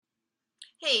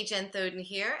Hey, Jen Thoden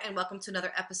here, and welcome to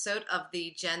another episode of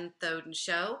the Jen Thoden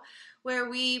Show, where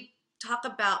we talk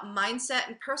about mindset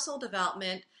and personal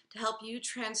development to help you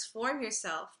transform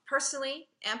yourself personally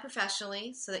and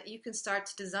professionally so that you can start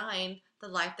to design the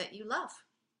life that you love.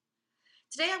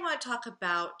 Today, I want to talk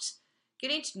about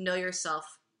getting to know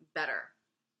yourself better.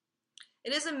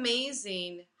 It is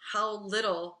amazing how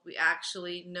little we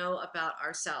actually know about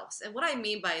ourselves. And what I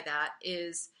mean by that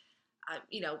is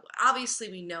obviously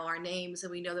we know our names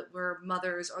and we know that we're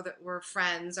mothers or that we're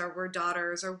friends or we're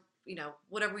daughters or,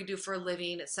 whatever we do for a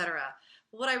living, etc.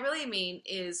 But what I really mean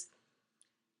is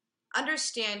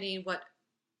understanding what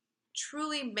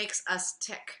truly makes us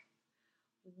tick.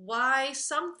 Why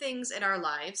some things in our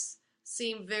lives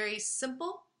seem very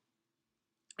simple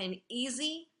and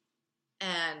easy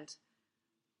and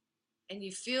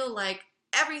you feel like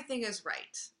everything is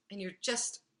right and you're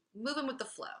just moving with the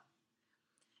flow.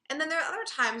 And then there are other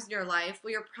times in your life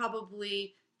where you're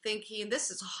probably thinking,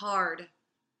 this is hard.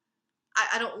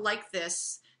 I don't like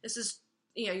this. This is,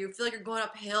 you feel like you're going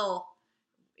uphill,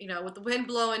 with the wind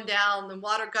blowing down, the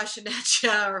water gushing at you,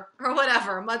 or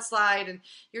whatever, a mudslide, and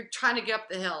you're trying to get up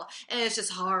the hill, and it's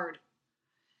just hard.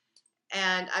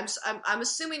 And I'm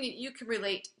assuming that you can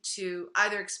relate to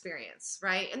either experience,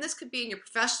 right? And this could be in your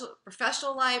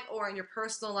professional life or in your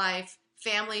personal life,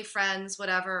 family, friends,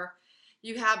 whatever.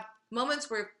 You have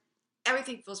moments where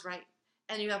everything feels right,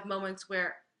 and you have moments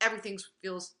where everything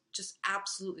feels just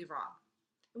absolutely wrong.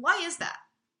 And why is that?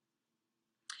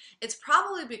 It's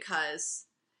probably because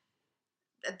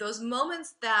at those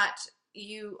moments that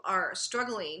you are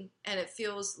struggling and it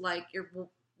feels like you're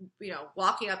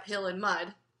walking uphill in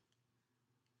mud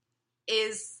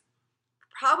is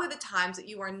probably the times that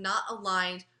you are not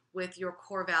aligned with your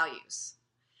core values.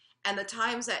 And the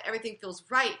times that everything feels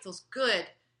right, feels good,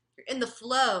 you're in the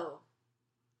flow,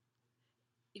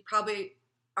 you probably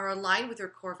are aligned with your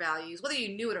core values, whether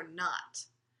you knew it or not.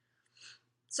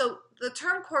 So the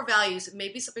term core values may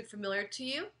be something familiar to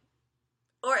you,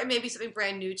 or it may be something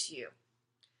brand new to you.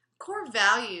 Core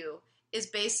value is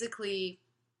basically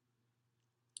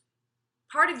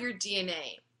part of your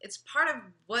DNA. It's part of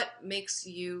what makes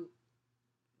you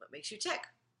tick.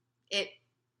 It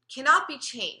cannot be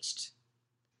changed.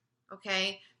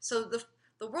 Okay? So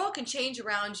the world can change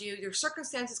around you. Your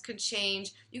circumstances can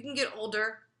change. You can get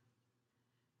older.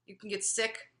 You can get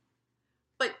sick.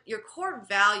 But your core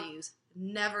values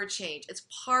never change. It's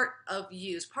part of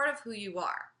you. It's part of who you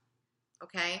are.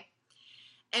 Okay?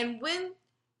 And when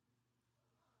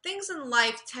things in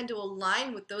life tend to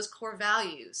align with those core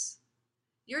values,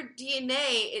 your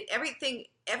DNA, everything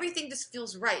just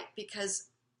feels right because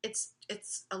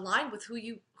it's aligned with who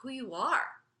you are.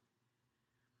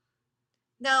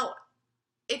 Now,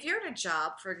 if you're in a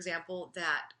job, for example,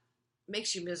 that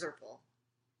makes you miserable,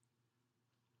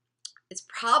 it's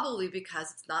probably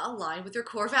because it's not aligned with your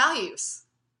core values.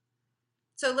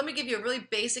 So let me give you a really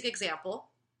basic example.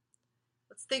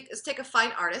 Let's take a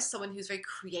fine artist, someone who's very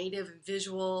creative and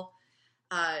visual.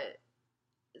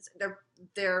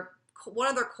 One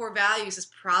of their core values is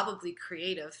probably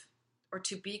creative, or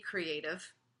to be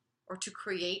creative, or to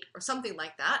create, or something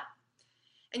like that.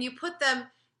 And you put them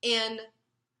in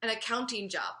an accounting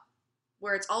job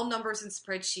where it's all numbers and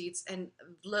spreadsheets and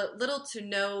little to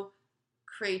no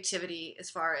creativity as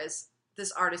far as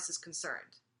this artist is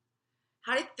concerned.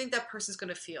 How do you think that person's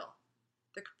going to feel?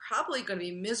 They're probably going to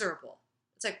be miserable.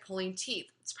 It's like pulling teeth.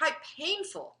 It's probably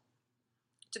painful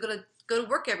to go to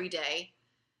work every day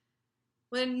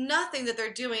when nothing that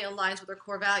they're doing aligns with their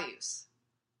core values,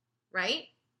 right?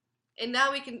 And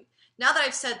now that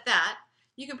I've said that,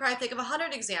 you can probably think of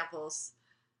 100 examples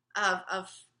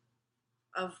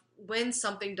of when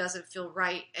something doesn't feel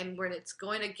right and when it's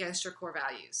going against your core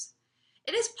values.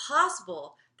 It is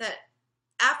possible that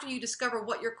after you discover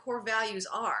what your core values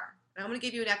are, and I'm going to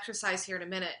give you an exercise here in a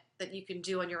minute that you can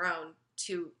do on your own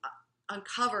to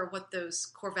uncover what those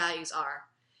core values are,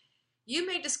 you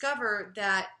may discover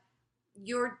that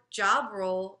your job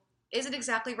role isn't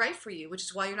exactly right for you, which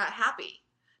is why you're not happy.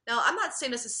 Now, I'm not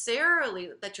saying necessarily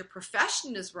that your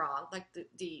profession is wrong, like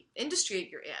the industry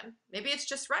you're in. Maybe it's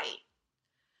just right.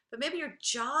 But maybe your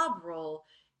job role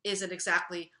isn't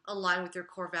exactly aligned with your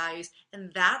core values,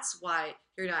 and that's why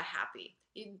you're not happy.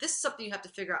 This is something you have to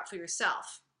figure out for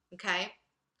yourself, okay?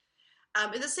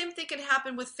 And the same thing can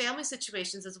happen with family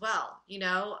situations as well.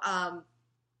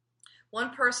 One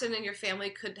person in your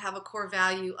family could have a core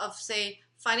value of, say,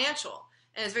 financial,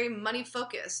 and is very money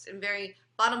focused and very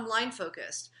bottom line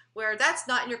focused, where that's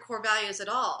not in your core values at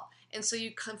all. And so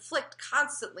you conflict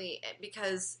constantly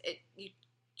because you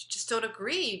just don't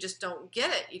agree. You just don't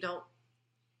get it. You don't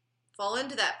fall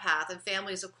into that path. And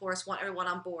families, of course, want everyone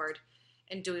on board.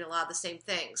 and doing a lot of the same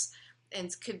things. And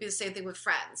it could be the same thing with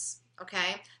friends,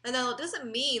 okay? And now it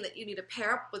doesn't mean that you need to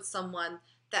pair up with someone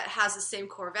that has the same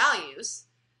core values.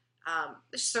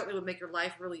 This certainly would make your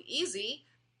life really easy,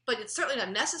 but it's certainly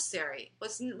not necessary.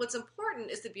 What's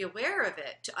important is to be aware of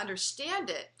it, to understand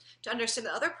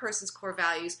the other person's core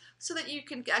values so that you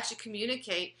can actually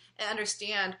communicate and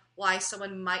understand why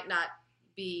someone might not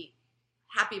be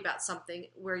happy about something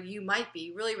where you might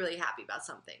be really, really happy about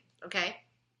something, okay?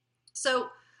 So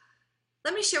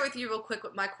let me share with you real quick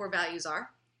what my core values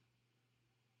are,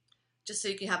 just so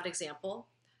you can have an example.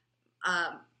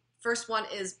 First one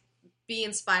is be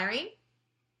inspiring.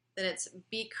 Then it's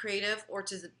be creative or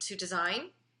to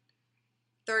design.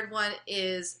 Third one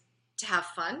is to have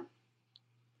fun.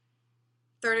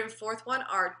 Third and fourth one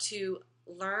are to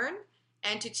learn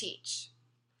and to teach.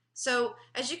 So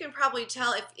as you can probably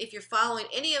tell, if you're following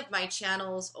any of my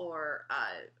channels or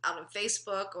out on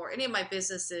Facebook or any of my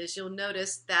businesses, you'll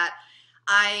notice that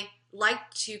I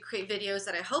like to create videos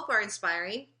that I hope are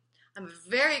inspiring. I'm a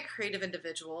very creative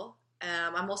individual.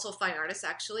 I'm also a fine artist,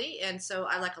 actually, and so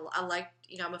I'm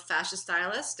a fashion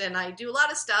stylist, and I do a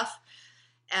lot of stuff,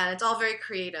 and it's all very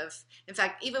creative. In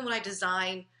fact, even when I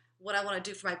design what I want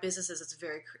to do for my businesses, it's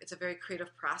a very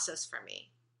creative process for me.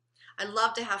 I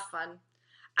love to have fun.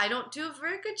 I don't do a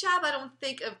very good job, I don't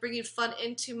think, of bringing fun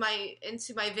into my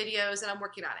videos, and I'm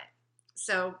working on it.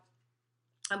 So,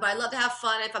 but I love to have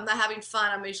fun. If I'm not having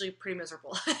fun, I'm usually pretty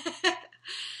miserable.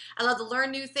 I love to learn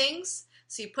new things.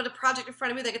 So you put a project in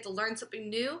front of me, they get to learn something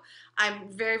new. I'm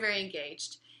very, very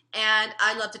engaged. And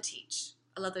I love to teach.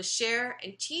 I love to share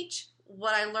and teach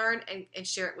what I learn and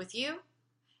share it with you.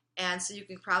 And so you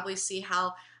can probably see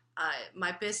how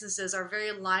my businesses are very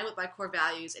aligned with my core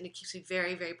values, and it keeps me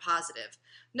very, very positive.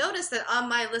 Notice that on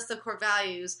my list of core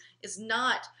values is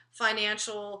not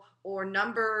financial or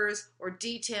numbers or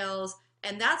details,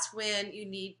 and that's when you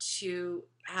need to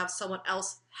have someone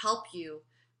else help you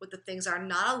with the things that are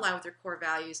not aligned with your core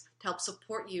values to help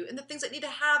support you, and the things that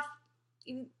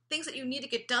things that you need to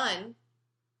get done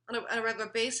on a regular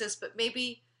basis, but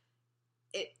maybe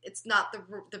it's not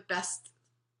the best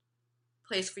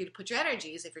place for you to put your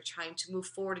energies if you're trying to move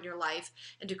forward in your life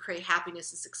and to create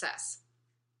happiness and success.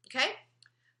 Okay?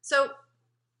 So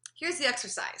here's the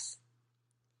exercise.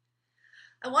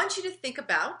 I want you to think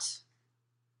about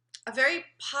a very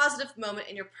positive moment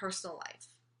in your personal life.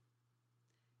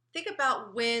 Think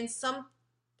about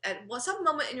at some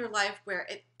moment in your life where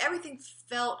everything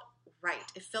felt right.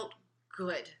 It felt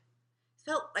good. It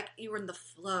felt like you were in the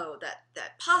flow,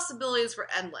 that possibilities were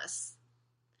endless.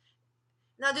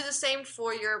 Now do the same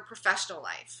for your professional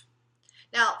life.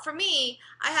 Now, for me,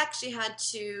 I actually had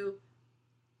to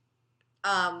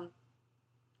come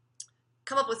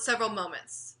up with several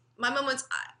moments. My moments,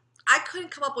 I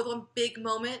couldn't come up with one big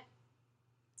moment,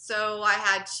 so I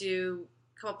had to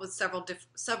come up with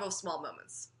several small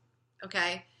moments,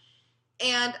 okay?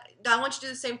 And now I want you to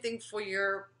do the same thing for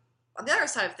on the other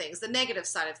side of things, the negative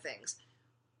side of things.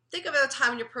 Think of a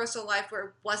time in your personal life where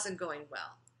it wasn't going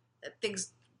well, that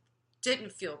things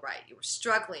didn't feel right, you were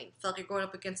struggling, felt like you're going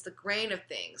up against the grain of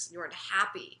things, and you weren't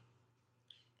happy.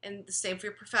 And the same for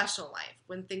your professional life,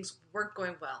 when things weren't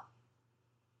going well,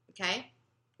 okay?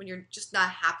 When you're just not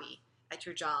happy at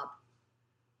your job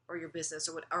or your business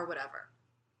or whatever.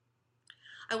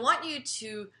 I want you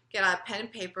to get out a pen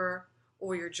and paper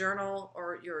or your journal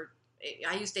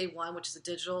I use Day One, which is a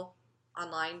digital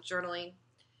online journaling.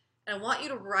 And I want you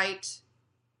to write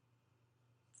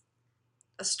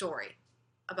a story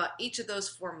about each of those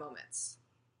 4 moments.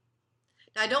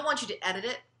 Now, I don't want you to edit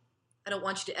it. I don't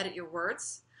want you to edit your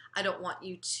words. I don't want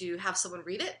you to have someone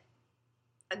read it.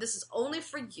 And this is only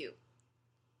for you.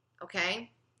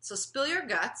 Okay? So spill your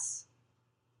guts.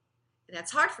 And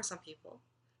that's hard for some people.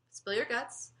 Spill your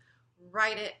guts,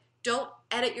 write it, don't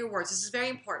edit your words. This is very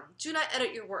important. Do not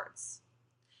edit your words.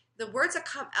 The words that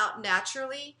come out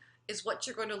naturally is what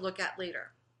you're going to look at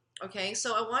later. Okay,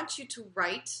 so I want you to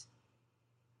write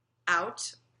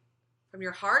out from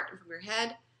your heart and from your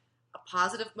head a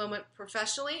positive moment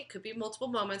professionally. It could be multiple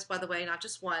moments, by the way, not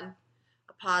just one.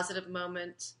 A positive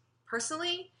moment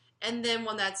personally, and then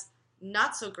one that's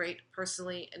not so great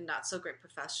personally and not so great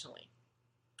professionally.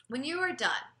 When you are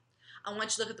done, I want you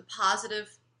to look at the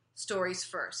positive stories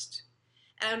first.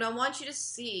 And I want you to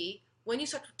see when you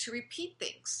start to repeat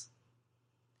things.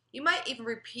 You might even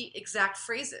repeat exact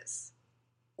phrases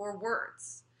or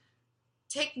words.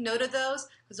 Take note of those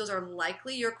because those are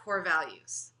likely your core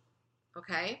values.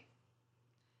 Okay?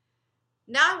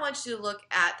 Now I want you to look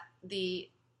at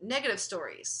the negative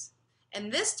stories.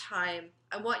 And this time,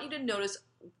 I want you to notice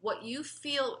what you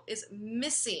feel is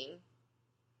missing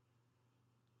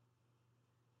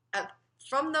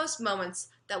from those moments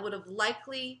that would have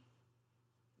likely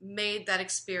made that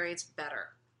experience better.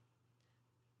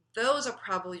 Those are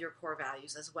probably your core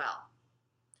values as well.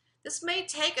 This may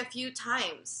take a few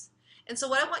times. And so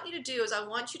what I want you to do is I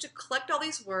want you to collect all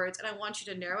these words and I want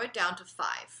you to narrow it down to 5.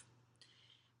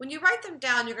 When you write them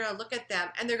down, you're going to look at them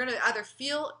and they're going to either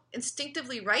feel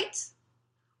instinctively right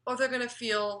or they're going to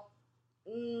feel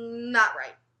not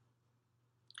right.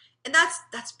 And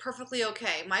that's perfectly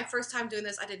okay. My first time doing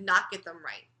this, I did not get them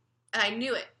right. And I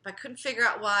knew it, but I couldn't figure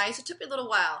out why. So it took me a little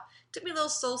while. It took me a little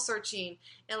soul searching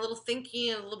and a little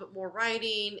thinking and a little bit more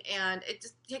writing. And it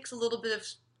just takes a little bit of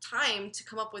time to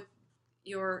come up with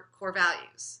your core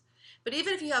values. But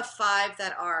even if you have 5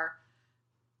 that are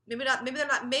maybe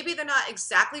they're not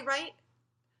exactly right,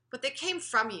 but they came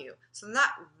from you. So they're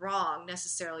not wrong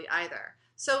necessarily either.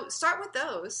 So start with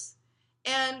those.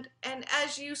 And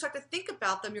as you start to think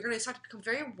about them, you're going to start to become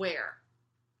very aware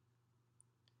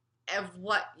of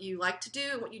what you like to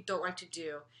do and what you don't like to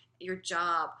do, your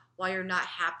job, why you're not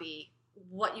happy,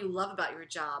 what you love about your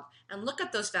job, and look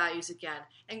at those values again.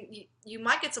 And you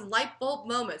might get some light bulb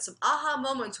moments, some aha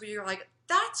moments where you're like,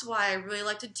 that's why I really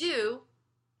like to do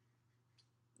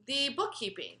the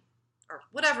bookkeeping or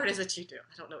whatever it is that you do.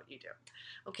 I don't know what you do.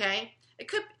 Okay? It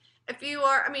could, if you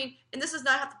are, and this does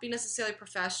not have to be necessarily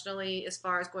professionally as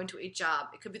far as going to a job.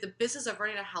 It could be the business of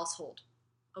running a household.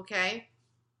 Okay?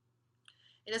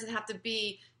 It doesn't have to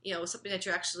be, something that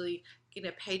you're actually getting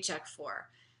a paycheck for.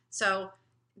 So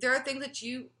there are things that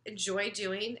you enjoy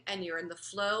doing and you're in the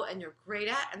flow and you're great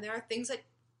at, and there are things that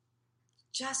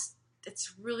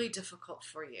it's really difficult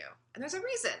for you. And there's a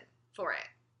reason for it.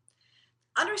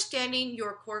 Understanding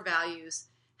your core values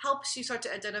helps you start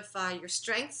to identify your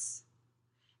strengths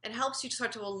and helps you to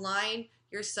start to align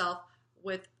yourself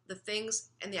with the things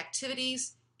and the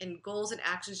activities and goals and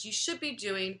actions you should be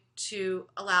doing to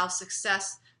allow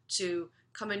success to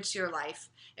come into your life,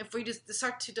 and for you to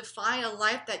start to define a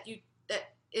life that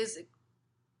is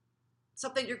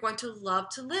something you're going to love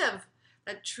to live,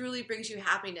 that truly brings you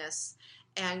happiness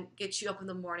and gets you up in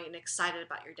the morning and excited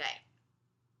about your day.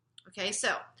 Okay, so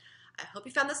I hope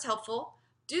you found this helpful.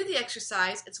 Do the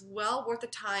exercise. It's well worth the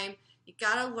time. You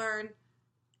got to learn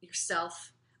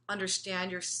yourself,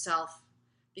 understand yourself,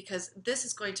 because this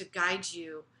is going to guide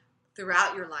you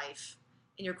throughout your life,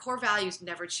 and your core values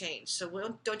never change. So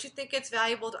don't you think it's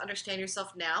valuable to understand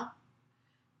yourself now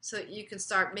so that you can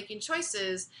start making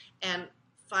choices and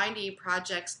finding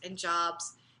projects and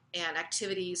jobs and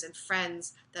activities and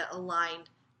friends that align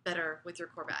better with your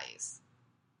core values?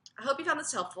 I hope you found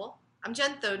this helpful. I'm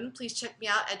Jen Thoden. Please check me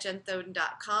out at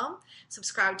jenthoden.com.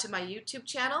 Subscribe to my YouTube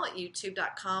channel at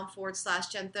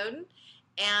youtube.com/Jen Thoden.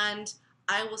 And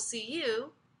I will see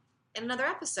you in another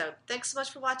episode. Thanks so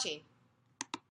much for watching.